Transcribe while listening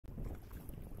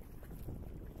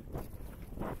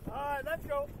Alright, let's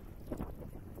go.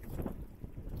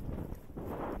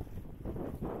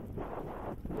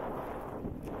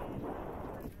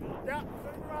 Yeah,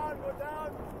 turn around, go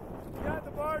down, behind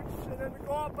the birch, and then we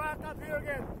go up back up here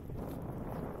again.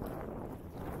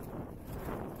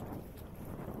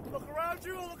 Look around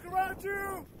you, look around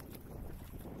you!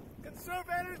 Conserve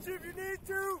energy if you need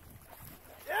to.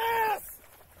 Yes!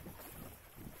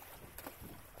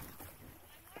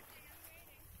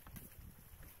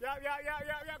 Yeah,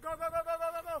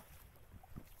 go.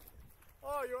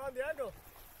 Oh, you're on the angle.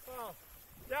 Oh.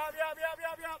 Yeah.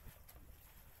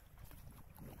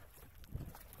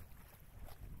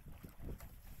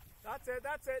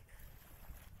 That's it.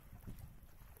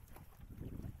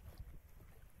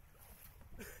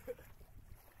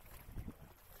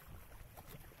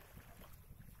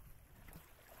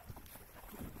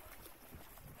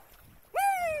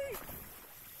 Whee!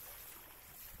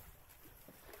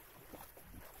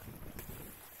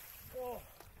 Oh,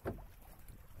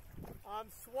 I'm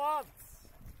swamped.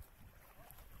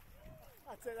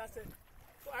 That's it.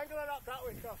 So angle it up that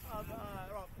way,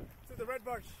 Rob, to the red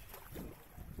birch.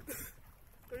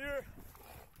 So you're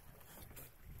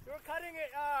cutting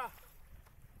it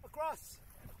across.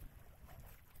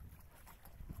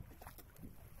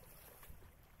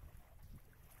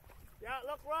 Yeah,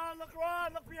 look around,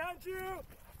 look behind you.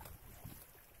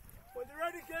 When you're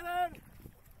ready, get in.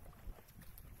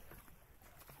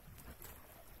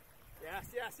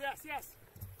 Yes.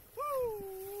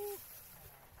 Woo!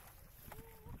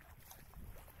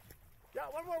 Yeah,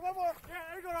 one more. Yeah,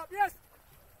 there you go, Rob. Yes.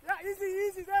 Yeah,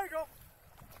 easy. There you go.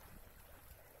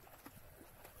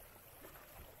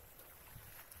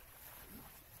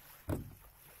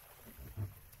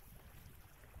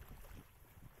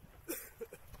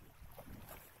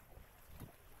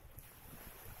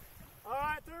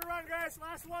 Alright, turn around, guys.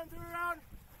 Last one, turn around.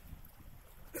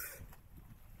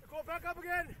 Go back up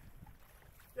again.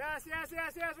 Yes,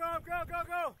 Rob.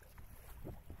 Go.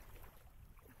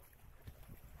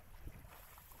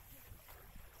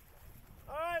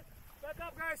 Alright, back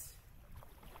up, guys.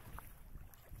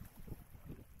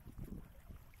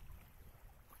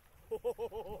 Whoa,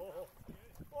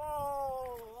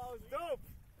 that was dope.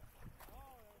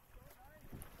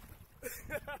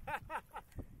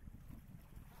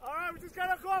 Alright, we just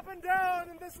gotta go up and down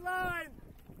in this line.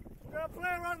 We're gonna play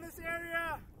around this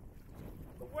area.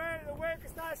 The wake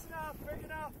is nice enough, big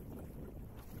enough.